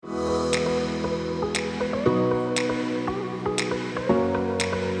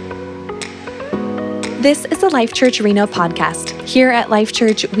This is the Life Church Reno podcast. Here at Life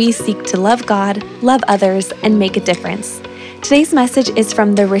Church, we seek to love God, love others, and make a difference. Today's message is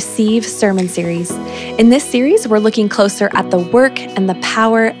from the Receive sermon series. In this series, we're looking closer at the work and the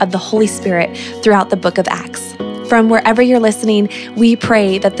power of the Holy Spirit throughout the book of Acts. From wherever you're listening, we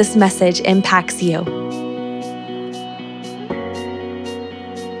pray that this message impacts you.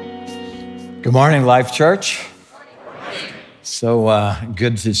 Good morning, Life Church. So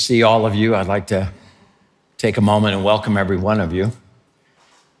good to see all of you. I'd like to take a moment and welcome every one of you.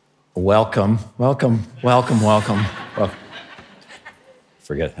 Welcome.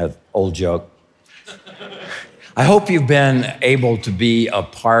 Forget that old joke. I hope you've been able to be a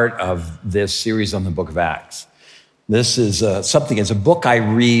part of this series on the book of Acts. This is it's a book I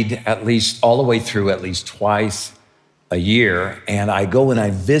read at least all the way through at least twice a year, and I go and I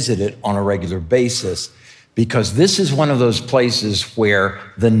visit it on a regular basis because this is one of those places where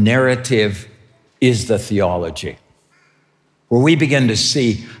the narrative is the theology, where we begin to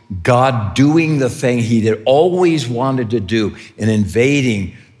see God doing the thing he had always wanted to do in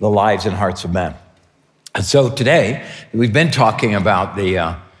invading the lives and hearts of men. And so today, we've been talking about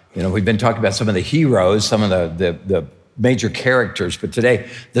some of the heroes, some of the major characters, but today,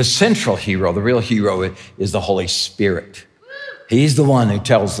 the central hero, the real hero is the Holy Spirit. He's the one who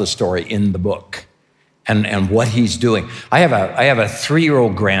tells the story in the book and what he's doing. I have a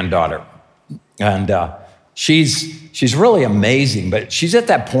 3-year-old granddaughter. And she's really amazing, but she's at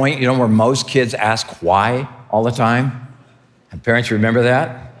that point, where most kids ask why all the time. And parents, remember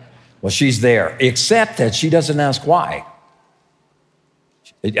that? Well, she's there, except that she doesn't ask why.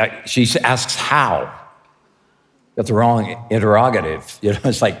 She asks how. Got the wrong interrogative.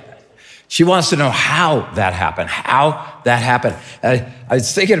 It's like she wants to know how that happened. I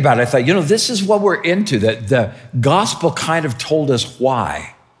was thinking about it. I thought, this is what we're into. The gospel kind of told us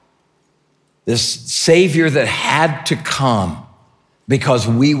why. This Savior that had to come because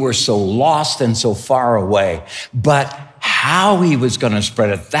we were so lost and so far away. But how he was going to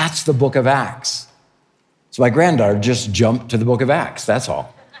spread it, that's the book of Acts. So my granddaughter just jumped to the book of Acts, that's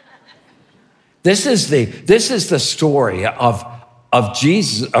all. This is the story of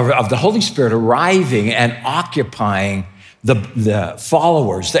Jesus, of the Holy Spirit arriving and occupying the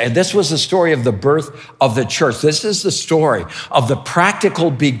followers. This was the story of the birth of the church. This is the story of the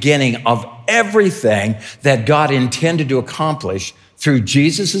practical beginning of everything that God intended to accomplish through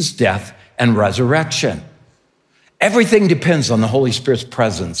Jesus' death and resurrection. Everything depends on the Holy Spirit's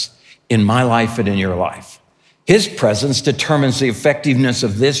presence in my life and in your life. His presence determines the effectiveness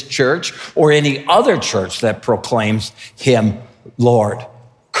of this church or any other church that proclaims him Lord.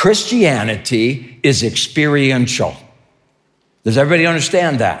 Christianity is experiential. Does everybody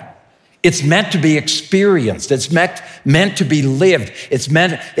understand that? It's meant to be experienced. It's meant to be lived. It's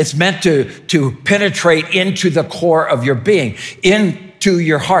meant to penetrate into the core of your being, into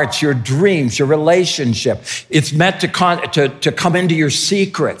your hearts, your dreams, your relationship. It's meant to come into your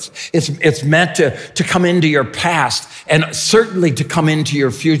secrets. It's meant to come into your past and certainly to come into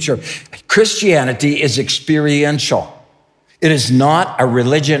your future. Christianity is experiential. It is not a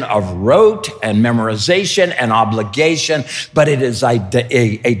religion of rote and memorization and obligation, but it is a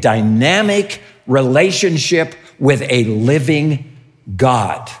dynamic relationship with a living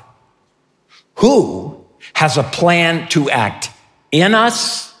God who has a plan to act in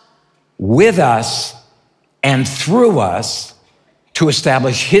us, with us, and through us to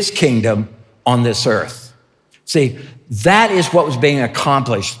establish his kingdom on this earth. See, that is what was being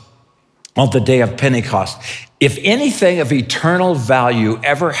accomplished on the day of Pentecost. If anything of eternal value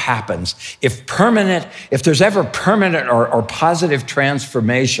ever happens, if there's ever permanent or positive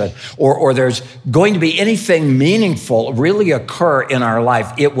transformation, or there's going to be anything meaningful really occur in our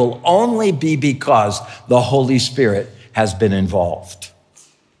life, it will only be because the Holy Spirit has been involved.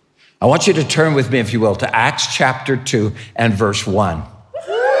 I want you to turn with me, if you will, to Acts chapter 2 and verse 1.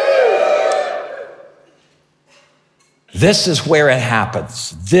 This is where it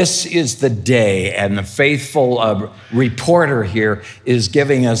happens. This is the day, and the faithful reporter here is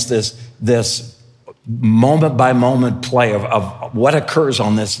giving us this moment-by-moment play of what occurs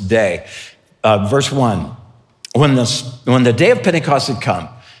on this day. Verse 1, when the day of Pentecost had come,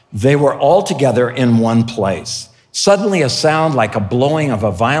 they were all together in one place. Suddenly a sound like a blowing of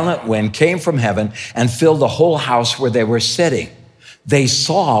a violent wind came from heaven and filled the whole house where they were sitting. They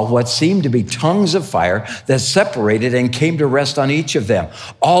saw what seemed to be tongues of fire that separated and came to rest on each of them.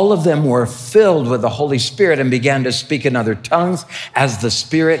 All of them were filled with the Holy Spirit and began to speak in other tongues as the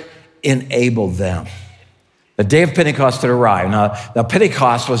Spirit enabled them. The day of Pentecost had arrived. Now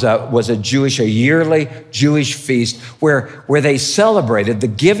Pentecost was a yearly Jewish feast where they celebrated the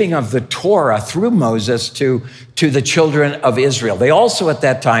giving of the Torah through Moses to the children of Israel. They also at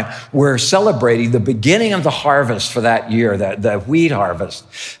that time were celebrating the beginning of the harvest for that year, the wheat harvest.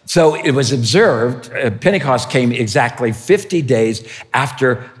 So it was observed, Pentecost came exactly 50 days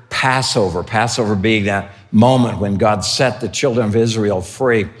after Passover being that moment when God set the children of Israel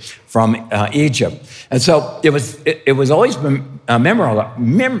free from Egypt. And so it was always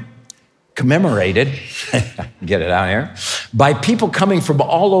commemorated, get it out here, by people coming from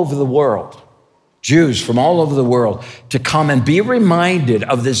all over the world, Jews from all over the world, to come and be reminded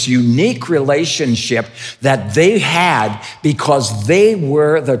of this unique relationship that they had because they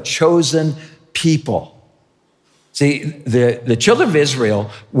were the chosen people. See, the children of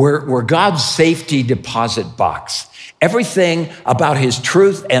Israel were God's safety deposit box. Everything about his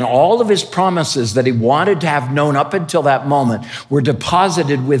truth and all of his promises that he wanted to have known up until that moment were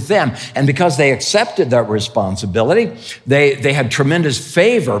deposited with them. And because they accepted that responsibility, they had tremendous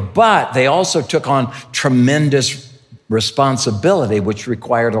favor, but they also took on tremendous responsibility, which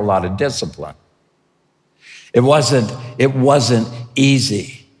required a lot of discipline. It wasn't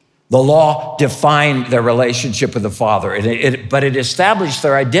easy. The law defined their relationship with the Father, but it established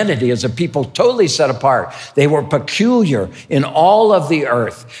their identity as a people totally set apart. They were peculiar in all of the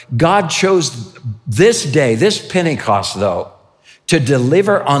earth. God chose this day, this Pentecost, though, to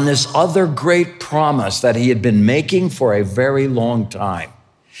deliver on this other great promise that he had been making for a very long time.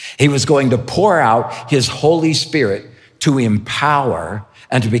 He was going to pour out his Holy Spirit to empower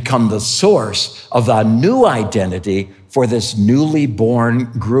and to become the source of the new identity for this newly born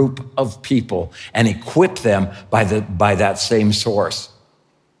group of people and equip them by that same source.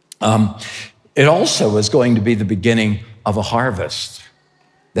 It also was going to be the beginning of a harvest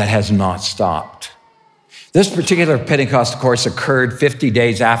that has not stopped. This particular Pentecost, of course, occurred 50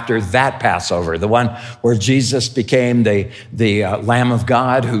 days after that Passover, the one where Jesus became the Lamb of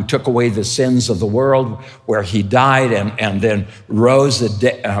God who took away the sins of the world, where he died and then rose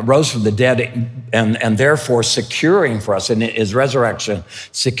from the dead, and therefore securing for us in his resurrection,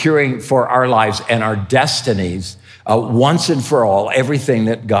 securing for our lives and our destinies once and for all, everything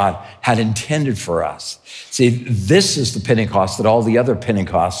that God had intended for us. See, this is the Pentecost that all the other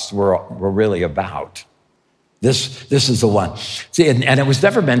Pentecosts were really about. This is the one. See, and it was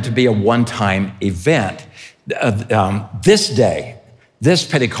never meant to be a one-time event. This day, this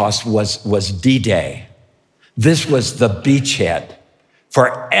Pentecost was D-Day. This was the beachhead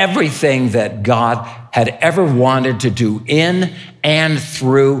for everything that God had ever wanted to do in and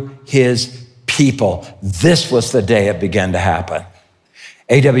through his people. This was the day it began to happen.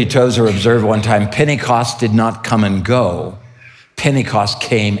 A.W. Tozer observed one time, Pentecost did not come and go. Pentecost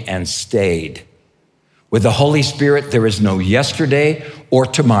came and stayed. With the Holy Spirit, there is no yesterday or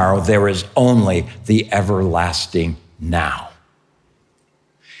tomorrow. There is only the everlasting now.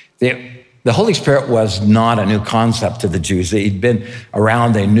 The Holy Spirit was not a new concept to the Jews. He'd been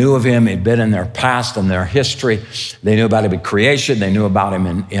around. They knew of him. He'd been in their past and their history. They knew about him in creation. They knew about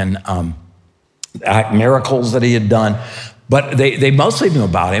him in miracles that he had done. But they mostly knew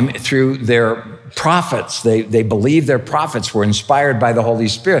about him through their prophets. They believed their prophets were inspired by the Holy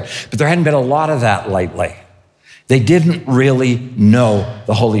Spirit, but there hadn't been a lot of that lately. They didn't really know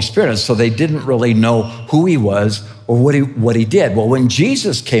the Holy Spirit, so they didn't really know who he was or what he did. Well, when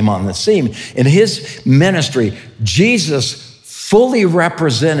Jesus came on the scene, in his ministry, Jesus fully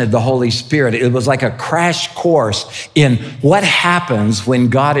represented the Holy Spirit. It was like a crash course in what happens when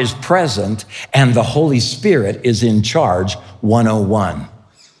God is present and the Holy Spirit is in charge, 101.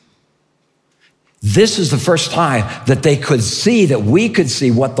 This is the first time that they could see, that we could see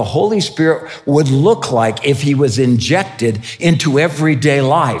what the Holy Spirit would look like if he was injected into everyday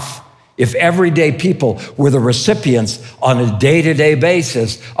life. If everyday people were the recipients on a day-to-day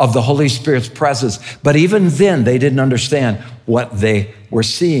basis of the Holy Spirit's presence. But even then, they didn't understand what they were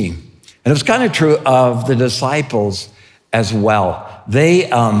seeing. And it was kind of true of the disciples as well. They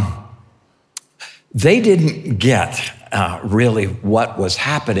didn't get really what was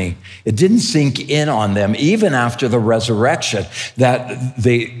happening. It didn't sink in on them, even after the resurrection, that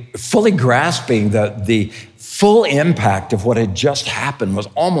they fully grasping the full impact of what had just happened was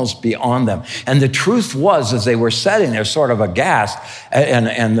almost beyond them. And the truth was, as they were sitting there sort of aghast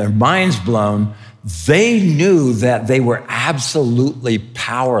and their minds blown, they knew that they were absolutely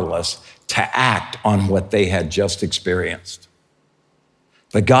powerless to act on what they had just experienced.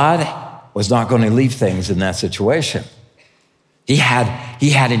 But God was not going to leave things in that situation. He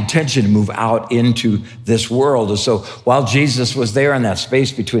had intention to move out into this world. And so while Jesus was there in that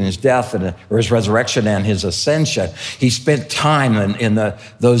space between his death or his resurrection and his ascension, he spent time in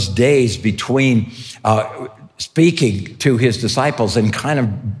those days between speaking to his disciples and kind of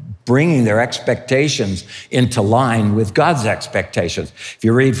bringing their expectations into line with God's expectations. If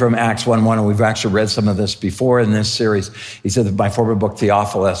you read from Acts 1:1, and we've actually read some of this before in this series, he said that my former book,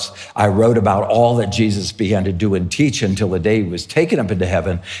 Theophilus, I wrote about all that Jesus began to do and teach until the day he was taken up into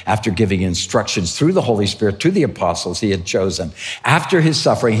heaven after giving instructions through the Holy Spirit to the apostles he had chosen. After his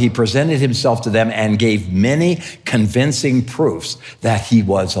suffering, he presented himself to them and gave many convincing proofs that he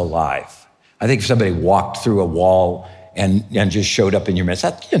was alive. I think if somebody walked through a wall and just showed up in your midst,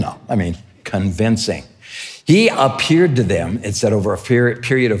 that, convincing. He appeared to them, it said, over a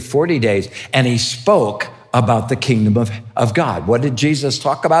period of 40 days, and he spoke about the kingdom of God. What did Jesus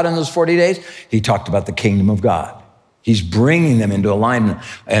talk about in those 40 days? He talked about the kingdom of God. He's bringing them into alignment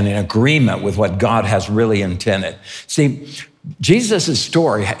and in agreement with what God has really intended. See, Jesus'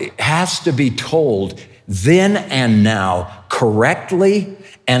 story has to be told then and now correctly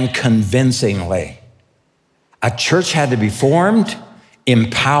and convincingly. A church had to be formed,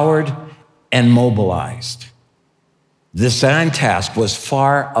 empowered, and mobilized. This assigned task was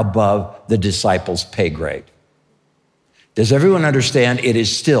far above the disciples' pay grade. Does everyone understand? It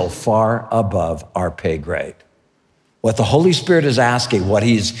is still far above our pay grade. What the Holy Spirit is asking, what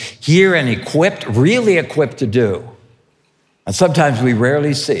he's here and really equipped to do, and sometimes we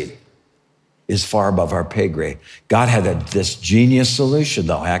rarely see, is far above our pay grade. God had this genius solution,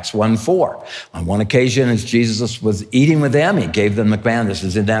 though. Acts 1:4. On one occasion, as Jesus was eating with them, he gave them the command. This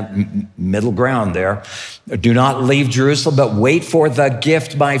is in that middle ground there. Do not leave Jerusalem, but wait for the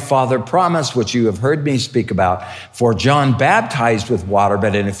gift my Father promised, which you have heard me speak about. For John baptized with water,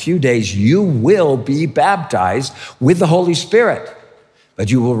 but in a few days you will be baptized with the Holy Spirit. But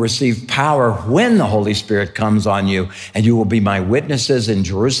you will receive power when the Holy Spirit comes on you, and you will be my witnesses in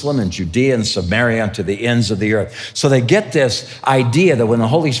Jerusalem and Judea and Samaria and to the ends of the earth. So they get this idea that when the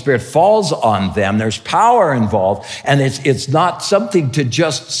Holy Spirit falls on them, there's power involved, and it's not something to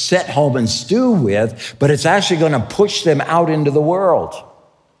just sit home and stew with, but it's actually going to push them out into the world.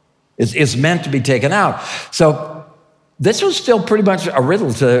 It's meant to be taken out. So this was still pretty much a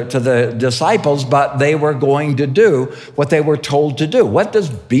riddle to the disciples, but they were going to do what they were told to do. What does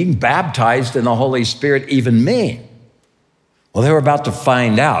being baptized in the Holy Spirit even mean? Well, they were about to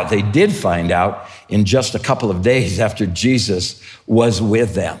find out. They did find out in just a couple of days after Jesus was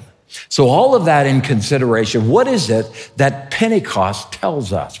with them. So all of that in consideration, what is it that Pentecost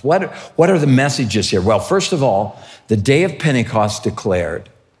tells us? What are the messages here? Well, first of all, the day of Pentecost declared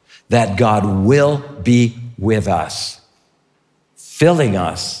that God will be with us, filling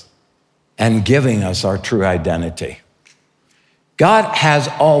us and giving us our true identity. God has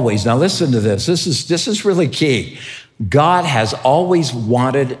always, now listen to this, this is really key. God has always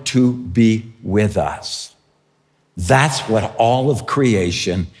wanted to be with us. That's what all of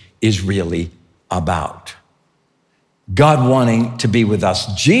creation is really about. God wanting to be with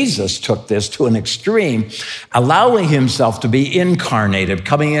us. Jesus took this to an extreme, allowing himself to be incarnated,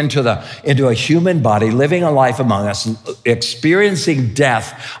 coming into a human body, living a life among us, experiencing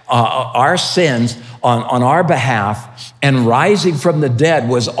death, our sins on our behalf, and rising from the dead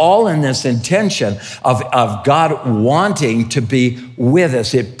was all in this intention of God wanting to be with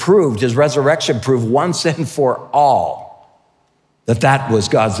us. It proved, his resurrection proved once and for all that was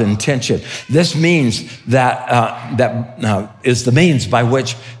God's intention. This means that is the means by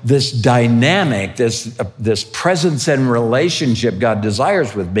which this dynamic, this presence and relationship God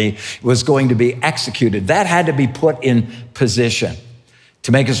desires with me was going to be executed. That had to be put in position.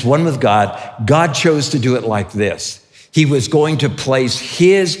 To make us one with God, God chose to do it like this. He was going to place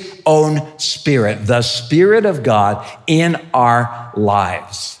his own Spirit, the Spirit of God, in our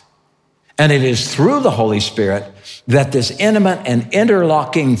lives. And it is through the Holy Spirit that this intimate and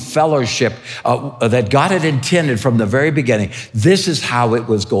interlocking fellowship that God had intended from the very beginning, this is how it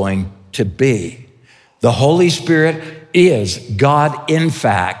was going to be. The Holy Spirit is God in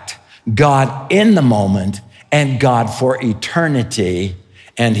fact, God in the moment, and God for eternity,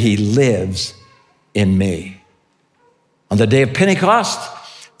 and he lives in me. On the day of Pentecost,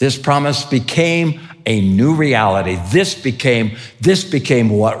 this promise became a new reality. This became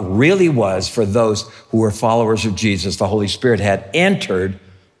what really was for those who were followers of Jesus. The Holy Spirit had entered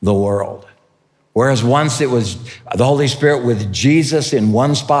the world. Whereas once it was the Holy Spirit with Jesus in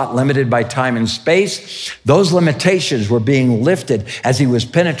one spot, limited by time and space, those limitations were being lifted as he was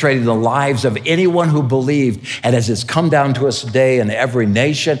penetrating the lives of anyone who believed. And as it's come down to us today in every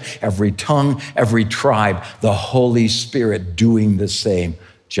nation, every tongue, every tribe, the Holy Spirit doing the same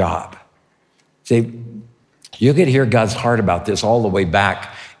job. See, you could hear God's heart about this all the way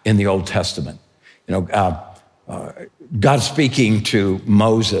back in the Old Testament. God speaking to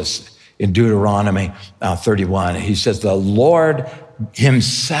Moses in Deuteronomy 31, he says, the Lord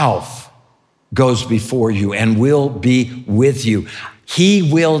himself goes before you and will be with you.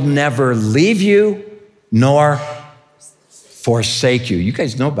 He will never leave you nor forsake you. You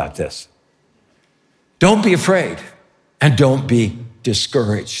guys know about this. Don't be afraid and don't be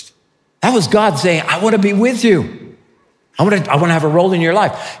discouraged. That was God saying, I want to be with you. I want to have a role in your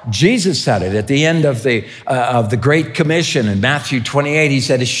life. Jesus said it at the end of the Great Commission in Matthew 28. He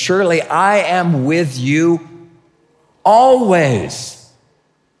said, surely I am with you always.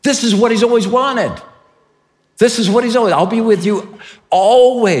 This is what he's always wanted. This is what he's always, I'll be with you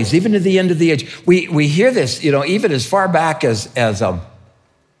always, even to the end of the age. We hear this, even as far back as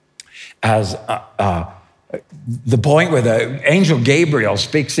the point where the angel Gabriel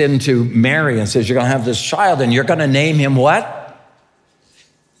speaks into Mary and says, you're going to have this child and you're going to name him what?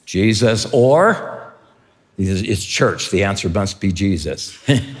 Jesus, or it's church. The answer must be Jesus.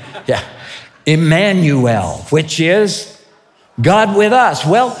 Yeah. Emmanuel, which is God with us.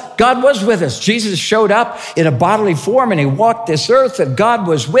 Well, God was with us. Jesus showed up in a bodily form and he walked this earth and God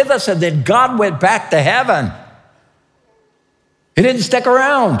was with us, and then God went back to heaven. He didn't stick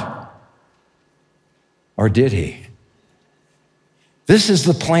around. Or did he? This is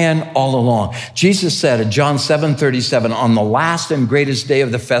the plan all along. Jesus said in John 7:37, on the last and greatest day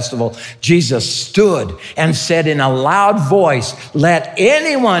of the festival, Jesus stood and said in a loud voice, let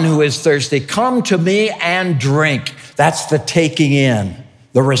anyone who is thirsty come to me and drink. That's the taking in,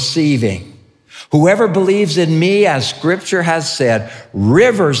 the receiving. Whoever believes in me, as scripture has said,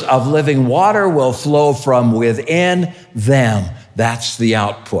 rivers of living water will flow from within them. That's the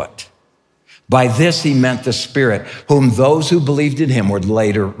output. By this he meant the Spirit, whom those who believed in him would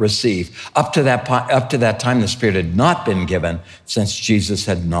later receive. Up to that time, the Spirit had not been given, since Jesus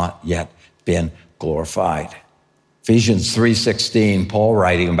had not yet been glorified. Ephesians 3:16, Paul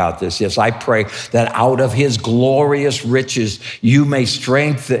writing about this. Yes, I pray that out of his glorious riches he may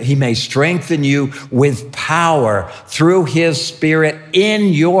strengthen you with power through his Spirit in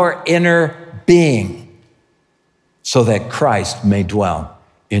your inner being, so that Christ may dwell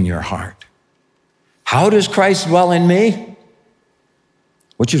in your heart. How does Christ dwell in me?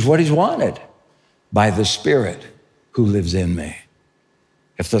 Which is what he's wanted, by the Spirit who lives in me.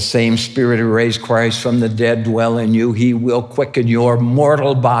 If the same Spirit who raised Christ from the dead dwell in you, he will quicken your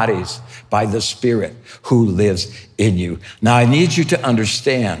mortal bodies by the Spirit who lives in you. Now, I need you to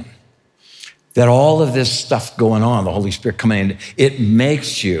understand that all of this stuff going on, the Holy Spirit coming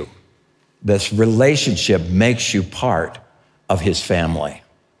in, this relationship makes you part of his family.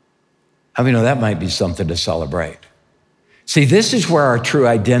 How many know that might be something to celebrate? See, this is where our true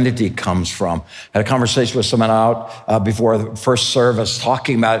identity comes from. I had a conversation with someone out before the first service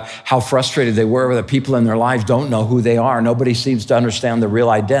talking about how frustrated they were that people in their lives don't know who they are. Nobody seems to understand the real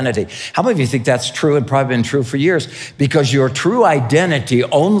identity. How many of you think that's true and probably been true for years? Because your true identity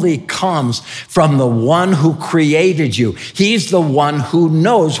only comes from the one who created you. He's the one who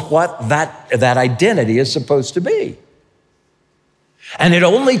knows what that identity is supposed to be. And it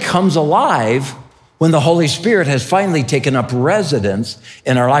only comes alive when the Holy Spirit has finally taken up residence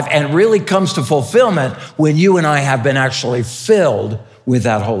in our life, and really comes to fulfillment when you and I have been actually filled with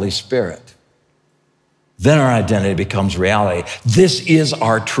that Holy Spirit. Then our identity becomes reality. This is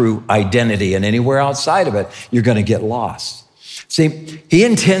our true identity, and anywhere outside of it, you're going to get lost. See, he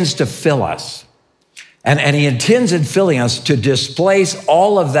intends to fill us, and he intends in filling us to displace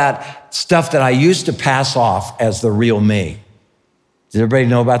all of that stuff that I used to pass off as the real me. Does everybody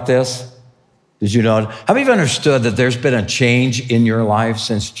know about this? Did you know? Have you understood that there's been a change in your life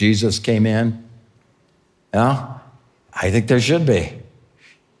since Jesus came in? Yeah? I think there should be.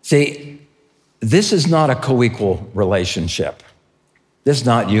 See, this is not a co-equal relationship. This is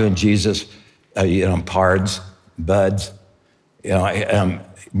not you and Jesus, pards, buds,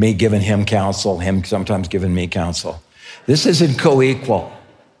 me giving him counsel, him sometimes giving me counsel. This isn't co-equal.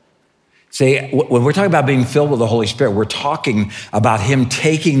 See, when we're talking about being filled with the Holy Spirit, we're talking about him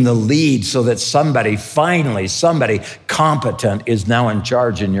taking the lead so that somebody competent is now in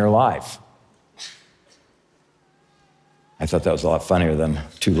charge in your life. I thought that was a lot funnier than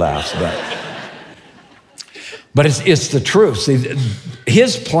 2 laughs, but it's the truth. See,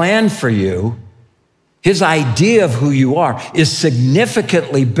 his plan for you His idea of who you are is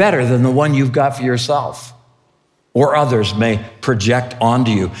significantly better than the one you've got for yourself or others may project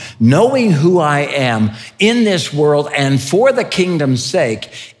onto you. Knowing who I am in this world and for the kingdom's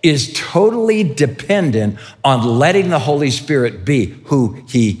sake is totally dependent on letting the Holy Spirit be who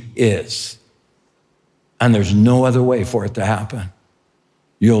he is. And there's no other way for it to happen.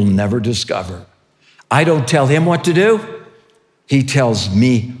 You'll never discover. I don't tell him what to do. He tells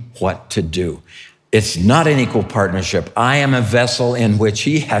me what to do. It's not an equal partnership. I am a vessel in which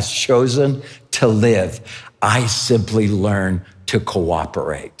he has chosen to live. I simply learn to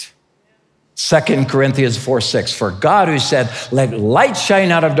cooperate. 2 Corinthians 4:6, for God who said, let light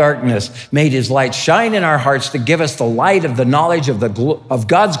shine out of darkness, made his light shine in our hearts to give us the light of the knowledge of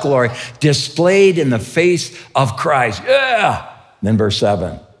God's glory displayed in the face of Christ. Yeah. Then verse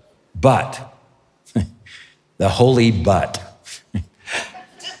 7, but, the holy but.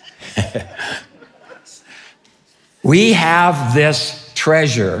 We have this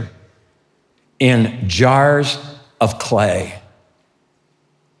treasure in jars of clay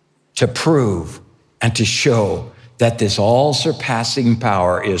to prove and to show that this all-surpassing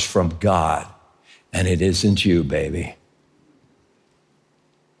power is from God, and it isn't you, baby.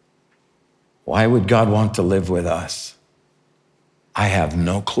 Why would God want to live with us? I have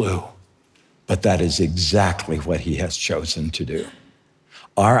no clue, but that is exactly what he has chosen to do.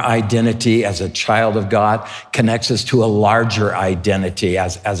 Our identity as a child of God connects us to a larger identity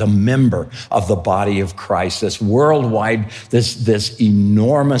as a member of the body of Christ, this worldwide, this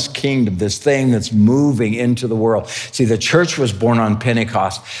enormous kingdom, this thing that's moving into the world. See, the church was born on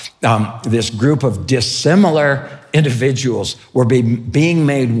Pentecost. This group of dissimilar individuals were being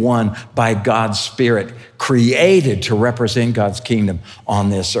made one by God's Spirit, created to represent God's kingdom on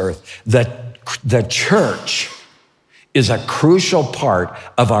this earth. The church is a crucial part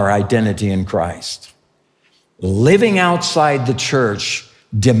of our identity in Christ. Living outside the church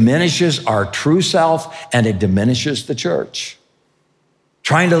diminishes our true self, and it diminishes the church.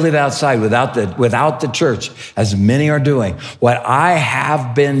 Trying to live outside without the church, as many are doing, what I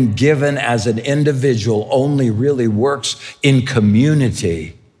have been given as an individual only really works in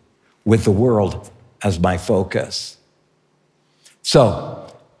community with the world as my focus. So,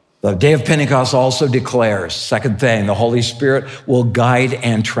 the day of Pentecost also declares, second thing, the Holy Spirit will guide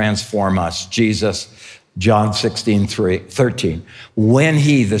and transform us. Jesus, John 16:13. When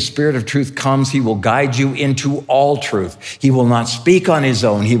he, the Spirit of truth, comes, he will guide you into all truth. He will not speak on his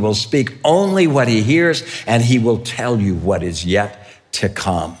own. He will speak only what he hears, and he will tell you what is yet to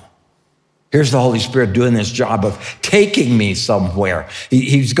come. Here's the Holy Spirit doing this job of taking me somewhere.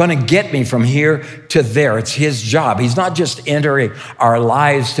 He's going to get me from here to there. It's his job. He's not just entering our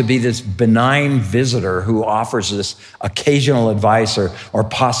lives to be this benign visitor who offers us occasional advice or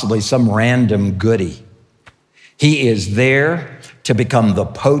possibly some random goodie. He is there to become the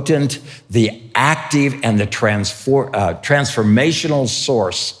potent, the active, and the transformational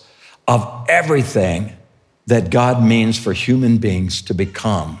source of everything that God means for human beings to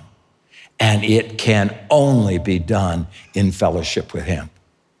become. And it can only be done in fellowship with him.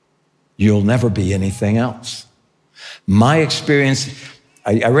 You'll never be anything else. My experience,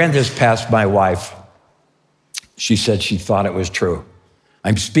 I ran this past my wife. She said she thought it was true.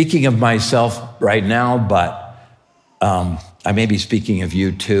 I'm speaking of myself right now, but I may be speaking of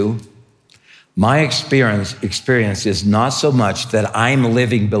you too. My experience is not so much that I'm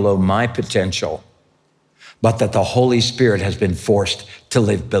living below my potential, but that the Holy Spirit has been forced to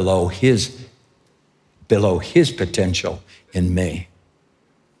live below his potential in me.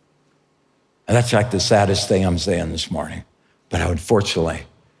 And that's like the saddest thing I'm saying this morning, but unfortunately,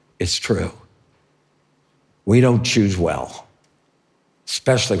 it's true. We don't choose well,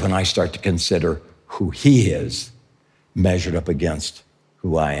 especially when I start to consider who he is measured up against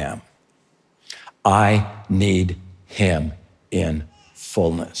who I am. I need him in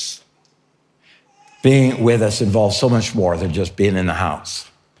fullness. Being with us involves so much more than just being in the house.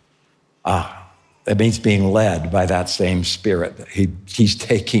 It means being led by that same Spirit. He's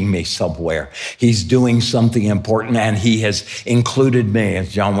taking me somewhere. He's doing something important, and he has included me.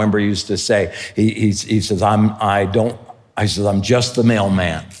 As John Wimber used to say, he says, I'm just the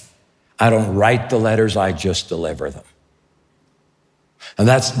mailman. I don't write the letters, I just deliver them. And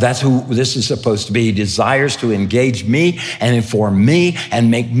that's who this is supposed to be. He desires to engage me and inform me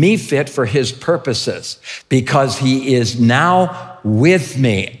and make me fit for his purposes because he is now with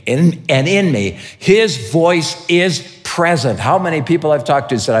me and in me. His voice is present. How many people I've talked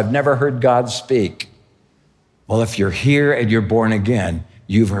to said, I've never heard God speak. Well, if you're here and you're born again,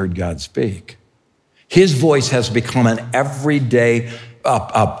 you've heard God speak. His voice has become an everyday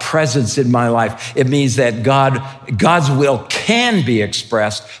a presence in my life. It means that God's will can be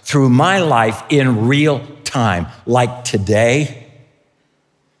expressed through my life in real time, like today.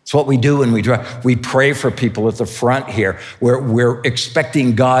 It's what we do when we pray for people at the front here. We're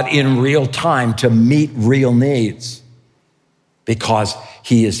expecting God in real time to meet real needs because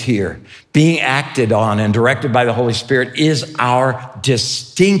he is here. Being acted on and directed by the Holy Spirit is our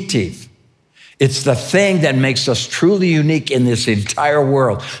distinctive. It's the thing that makes us truly unique in this entire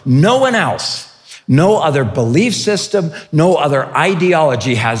world. No one else, no other belief system, no other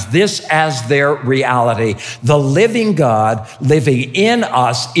ideology has this as their reality. The living God living in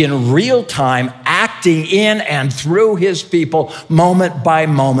us in real time, acting in and through his people moment by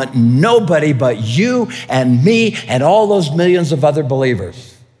moment. Nobody but you and me and all those millions of other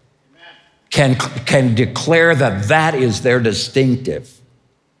believers can declare that is their distinctive.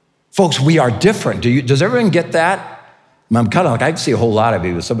 Folks, we are different. Does everyone get that? I'm kind of like, I can see a whole lot of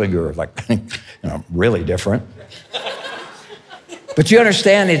you, but some of you are like, really different. But you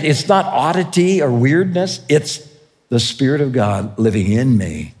understand, it's not oddity or weirdness. It's the Spirit of God living in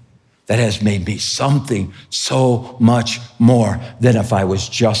me that has made me something so much more than if I was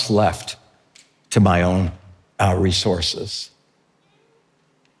just left to my own resources.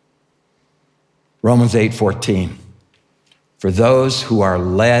 Romans 8:14. For those who are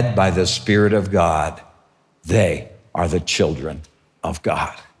led by the Spirit of God, they are the children of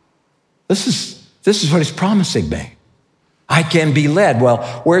God. This is what he's promising me. I can be led. Well,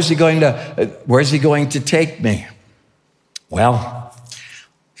 where's he going to take me? Well,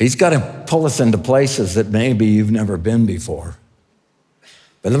 he's got to pull us into places that maybe you've never been before.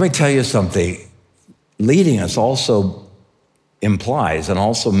 But let me tell you something. Leading us also implies and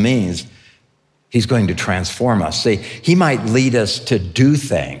also means he's going to transform us. See, he might lead us to do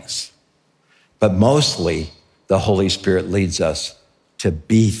things, but mostly the Holy Spirit leads us to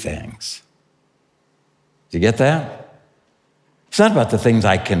be things. Do you get that? It's not about the things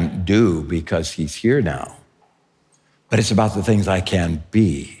I can do because he's here now, but it's about the things I can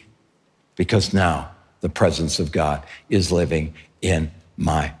be because now the presence of God is living in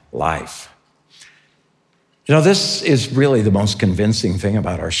my life. You know, this is really the most convincing thing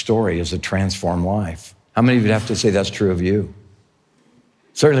about our story is a transformed life. How many of you have to say that's true of you?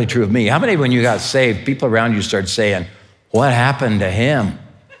 Certainly true of me. How many, when you got saved, people around you started saying, what happened to him?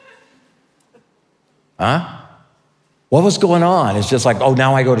 Huh? What was going on? It's just like, oh,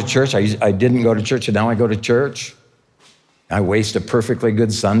 now I go to church. I didn't go to church, and now I go to church. I waste a perfectly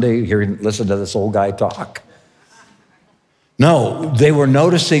good Sunday listen to this old guy talk. No, they were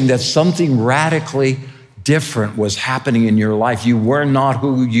noticing that something radically different was happening in your life. You were not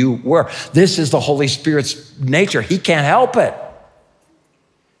who you were. This is the Holy Spirit's nature. He can't help it.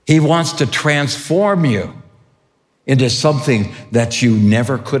 He wants to transform you into something that you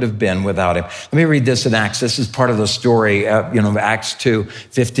never could have been without him. Let me read this in Acts. This is part of the story, Acts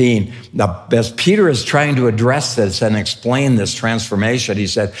 2:15. Now, as Peter is trying to address this and explain this transformation, he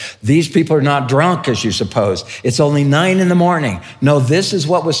said, these people are not drunk, as you suppose. It's only 9 a.m. No, this is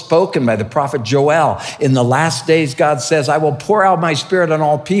what was spoken by the prophet Joel. In the last days, God says, I will pour out my spirit on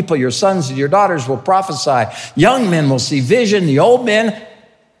all people. Your sons and your daughters will prophesy. Young men will see vision. The old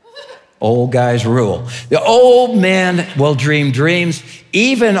guys rule. The old men will dream dreams.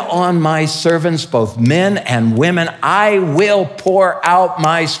 Even on my servants, both men and women, I will pour out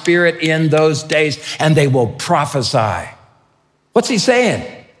my spirit in those days, and they will prophesy. What's he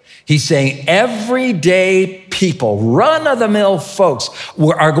saying? He's saying everyday people, run-of-the-mill folks,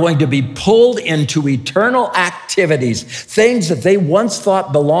 are going to be pulled into eternal activities. Things that they once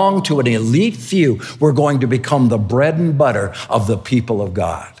thought belonged to an elite few were going to become the bread and butter of the people of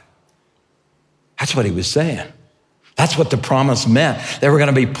God. That's what he was saying. That's what the promise meant. They were going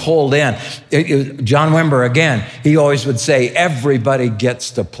to be pulled in. John Wimber, again, he always would say, everybody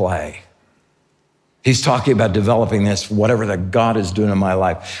gets to play. He's talking about developing this, whatever that God is doing in my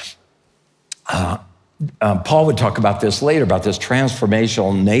life. Paul would talk about this later, about this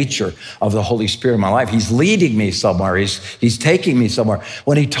transformational nature of the Holy Spirit in my life. He's leading me somewhere. He's taking me somewhere.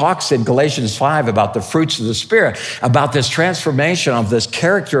 When he talks in Galatians 5 about the fruits of the Spirit, about this transformation of this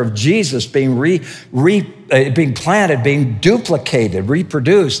character of Jesus being being planted, being duplicated,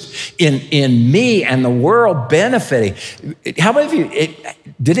 reproduced in me and the world benefiting. How many of you,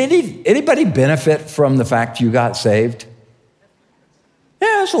 did anybody benefit from the fact you got saved?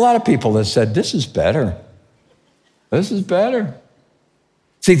 Yeah, there's a lot of people that said, this is better. This is better.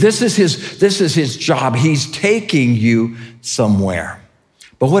 See, this is his job. He's taking you somewhere.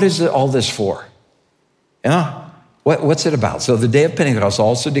 But what is all this for? What's it about? So the day of Pentecost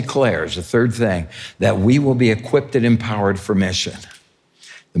also declares, the third thing, that we will be equipped and empowered for mission.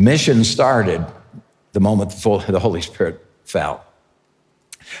 The mission started the moment the Holy Spirit fell.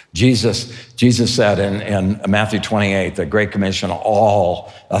 Jesus said in Matthew 28, the Great Commission,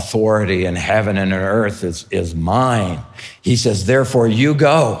 all authority in heaven and on earth is mine. He says, therefore you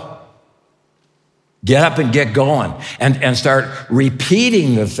go. Get up and get going and start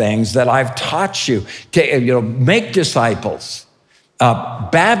repeating the things that I've taught you. Make disciples.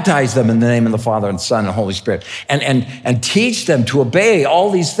 Baptize them in the name of the Father and Son and Holy Spirit, and teach them to obey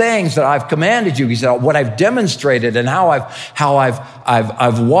all these things that I've commanded you. He said, what I've demonstrated and how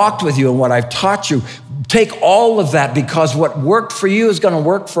I've walked with you and what I've taught you. Take all of that, because what worked for you is going to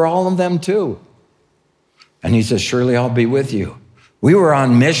work for all of them too. And he says, surely I'll be with you. We were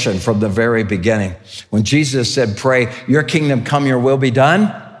on mission from the very beginning. When Jesus said, pray, your kingdom come, your will be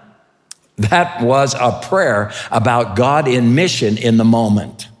done, that was a prayer about God in mission in the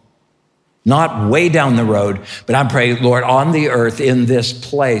moment. Not way down the road, but I'm praying, Lord, on the earth, in this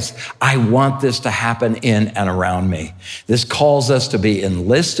place, I want this to happen in and around me. This calls us to be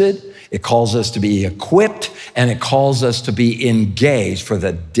enlisted, it calls us to be equipped, and it calls us to be engaged for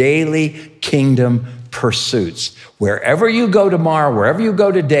the daily kingdom pursuits. Wherever you go tomorrow, wherever you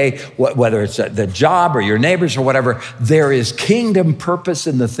go today, whether it's the job or your neighbors or whatever, there is kingdom purpose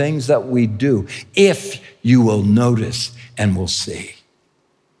in the things that we do, if you will notice and will see.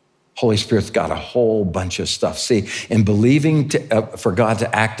 Holy Spirit's got a whole bunch of stuff. See, in believing for God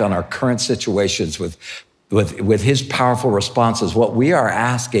to act on our current situations with his powerful responses, what we are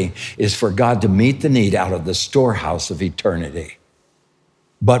asking is for God to meet the need out of the storehouse of eternity,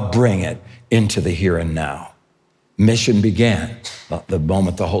 but bring it into the here and now. Mission began the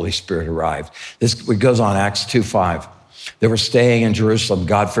moment the Holy Spirit arrived. It goes on, Acts 2:5. They were staying in Jerusalem,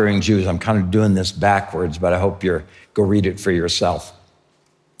 God-fearing Jews. I'm kind of doing this backwards, but I hope you'll go read it for yourself.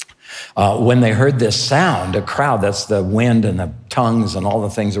 When they heard this sound, a crowd, that's the wind and the tongues and all the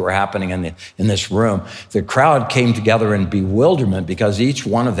things that were happening in this room, the crowd came together in bewilderment because each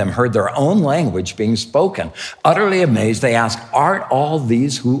one of them heard their own language being spoken. Utterly amazed, they asked, aren't all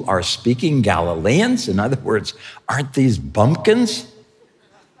these who are speaking Galileans? In other words, aren't these bumpkins?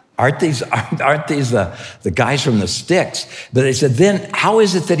 Aren't these the guys from the sticks? But they said, then how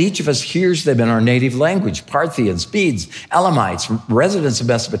is it that each of us hears them in our native language? Parthians, Medes, Elamites, residents of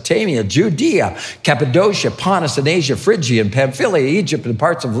Mesopotamia, Judea, Cappadocia, Pontus and Asia, Phrygia and Pamphylia, Egypt and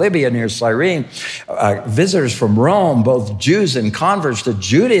parts of Libya near Cyrene, visitors from Rome, both Jews and converts to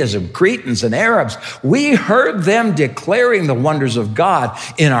Judaism, Cretans and Arabs. We heard them declaring the wonders of God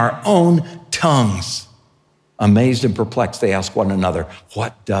in our own tongues. Amazed and perplexed, they asked one another,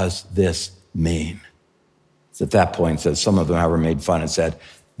 what does this mean? It's at that point that some of them ever made fun and said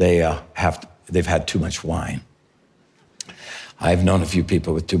they've had too much wine. I've known a few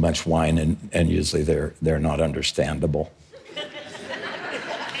people with too much wine, and usually they're not understandable.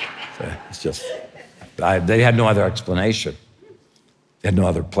 So it's just, they had no other explanation. They had no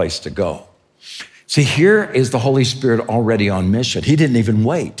other place to go. See, here is the Holy Spirit already on mission. He didn't even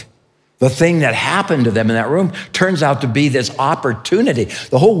wait. The thing that happened to them in that room turns out to be this opportunity.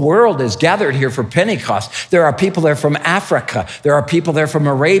 The whole world is gathered here for Pentecost. There are people there from Africa. There are people there from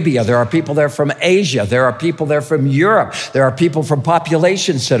Arabia. There are people there from Asia. There are people there from Europe. There are people from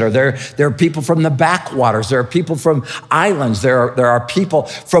Population Center. There are people from the backwaters. There are people from islands. There are people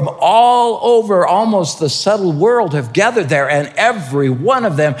from all over, almost the settled world have gathered there, and every one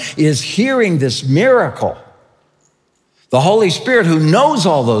of them is hearing this miracle. The Holy Spirit, who knows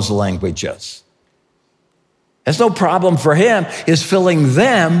all those languages, it's no problem for him, is filling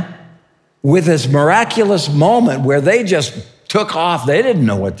them with this miraculous moment where they just took off. They didn't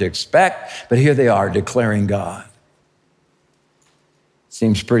know what to expect, but here they are declaring God.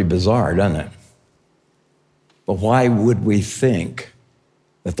 Seems pretty bizarre, doesn't it? But why would we think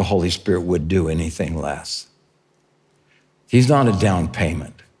that the Holy Spirit would do anything less? He's not a down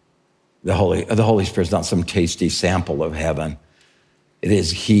payment. The Holy Spirit's not some tasty sample of heaven.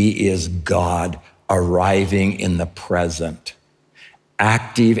 He is God arriving in the present,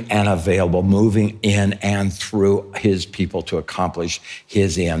 active and available, moving in and through his people to accomplish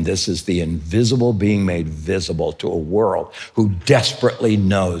his end. This is the invisible being made visible to a world who desperately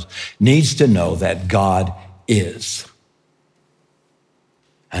needs to know that God is.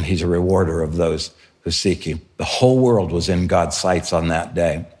 And he's a rewarder of those who seek him. The whole world was in God's sights on that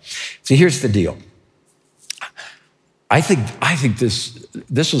day. See, here's the deal. I think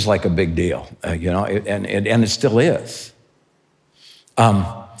this was like a big deal, and it still is.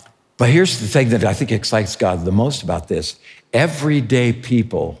 But here's the thing that I think excites God the most about this. Everyday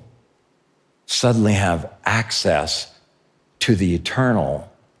people suddenly have access to the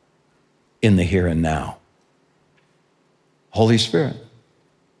eternal in the here and now. Holy Spirit.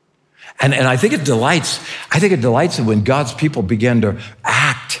 And I think it delights it when God's people begin to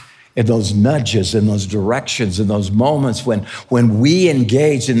act in those nudges, in those directions, in those moments when we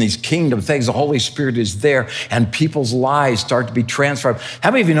engage in these kingdom things. The Holy Spirit is there and people's lives start to be transformed.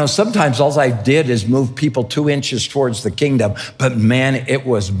 How many of you know sometimes all I did is move people 2 inches towards the kingdom, but man, it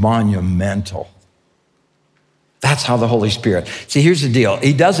was monumental. That's how the Holy Spirit. See, here's the deal.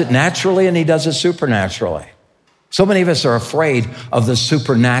 He does it naturally and he does it supernaturally. So many of us are afraid of the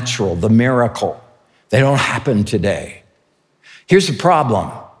supernatural, the miracle. They don't happen today. Here's the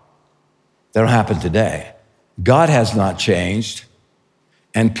problem. They don't happen today. God has not changed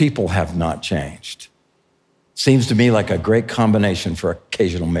and people have not changed. Seems to me like a great combination for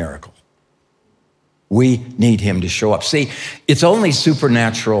occasional miracle. We need him to show up. See, it's only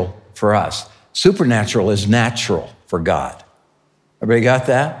supernatural for us. Supernatural is natural for God. Everybody got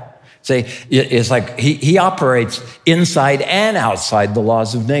that? See, it's like he operates inside and outside the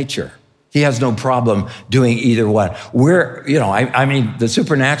laws of nature. He has no problem doing either one. The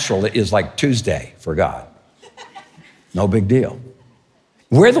supernatural is like Tuesday for God. No big deal.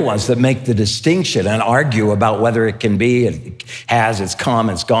 We're the ones that make the distinction and argue about whether it can be, it has, it's come,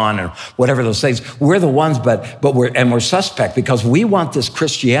 it's gone, and whatever those things. We're the ones, but we're suspect because we want this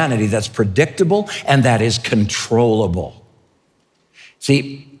Christianity that's predictable and that is controllable.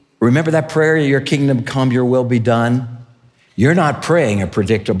 See, remember that prayer, your kingdom come, your will be done? You're not praying a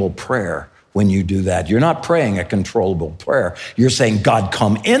predictable prayer when you do that. You're not praying a controllable prayer. You're saying, God,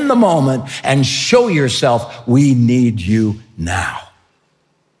 come in the moment and show yourself. We need you now.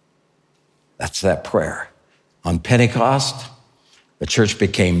 That's that prayer. On Pentecost, the church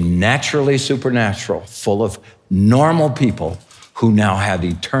became naturally supernatural, full of normal people who now had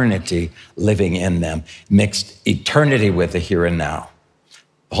eternity living in them, mixed eternity with the here and now.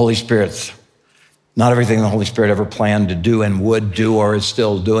 The Holy Spirit's, not everything the Holy Spirit ever planned to do and would do or is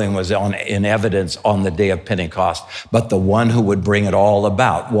still doing was in evidence on the day of Pentecost, but the one who would bring it all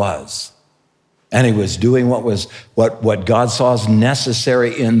about was. And he was doing what God saw as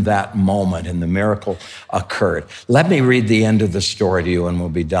necessary in that moment, and the miracle occurred. Let me read the end of the story to you and we'll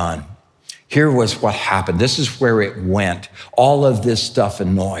be done. Here was what happened. This is where it went. All of this stuff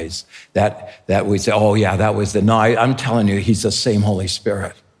and noise that we say, oh yeah, that was no, I'm telling you, he's the same Holy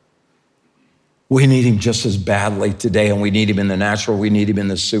Spirit. We need him just as badly today, and we need him in the natural. We need him in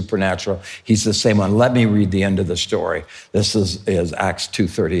the supernatural. He's the same one. Let me read the end of the story. This is Acts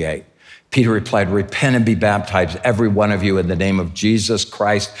 2:38. Peter replied, repent and be baptized, every one of you, in the name of Jesus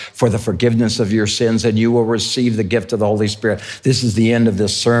Christ for the forgiveness of your sins, and you will receive the gift of the Holy Spirit. This is the end of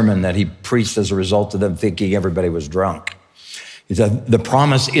this sermon that he preached as a result of them thinking everybody was drunk. He said, the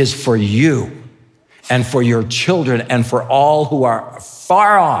promise is for you and for your children and for all who are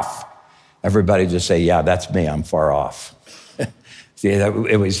far off. Everybody just say, yeah, that's me, I'm far off. See,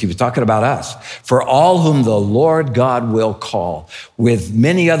 he was talking about us. For all whom the Lord God will call. With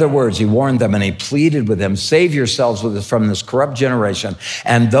many other words, he warned them and he pleaded with them, save yourselves from this corrupt generation.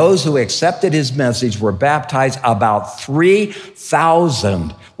 And those who accepted his message were baptized. About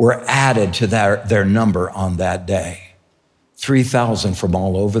 3,000 were added to their number on that day. 3,000 from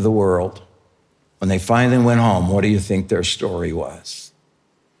all over the world. When they finally went home, what do you think their story was?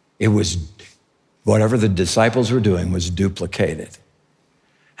 It was whatever the disciples were doing was duplicated.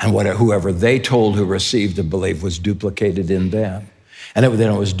 And whoever they told who received and believed was duplicated in them. And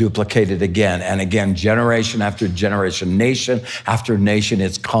then it was duplicated again and again, generation after generation, nation after nation,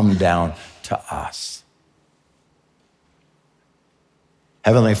 it's come down to us.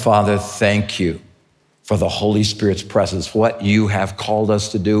 Heavenly Father, thank you for the Holy Spirit's presence. What you have called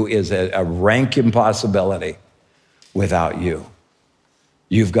us to do is a rank impossibility without you.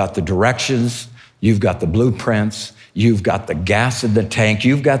 You've got the directions, you've got the blueprints, you've got the gas in the tank,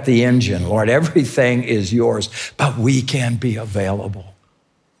 you've got the engine. Lord, everything is yours, but we can be available.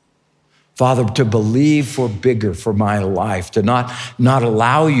 Father, to believe for bigger for my life, to not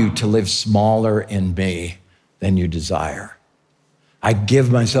allow you to live smaller in me than you desire. I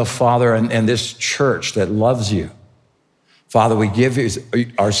give myself, Father, and this church that loves you. Father, we give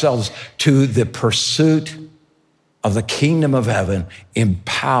ourselves to the pursuit of the kingdom of heaven,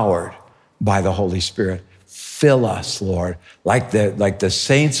 empowered by the Holy Spirit. Fill us, Lord, like the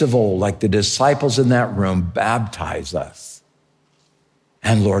saints of old, like the disciples in that room, baptize us.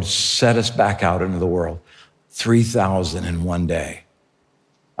 And Lord, set us back out into the world. 3,000 in one day.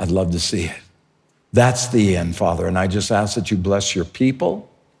 I'd love to see it. That's the end, Father. And I just ask that you bless your people.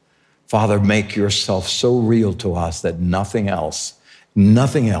 Father, make yourself so real to us that nothing else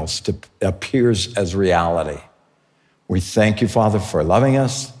appears as reality. We thank you, Father, for loving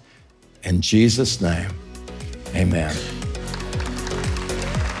us. In Jesus' name, amen.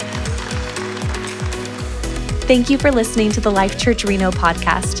 Thank you for listening to the Life Church Reno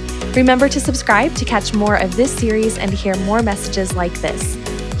podcast. Remember to subscribe to catch more of this series and hear more messages like this.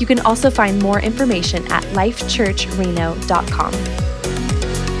 You can also find more information at lifechurchreno.com.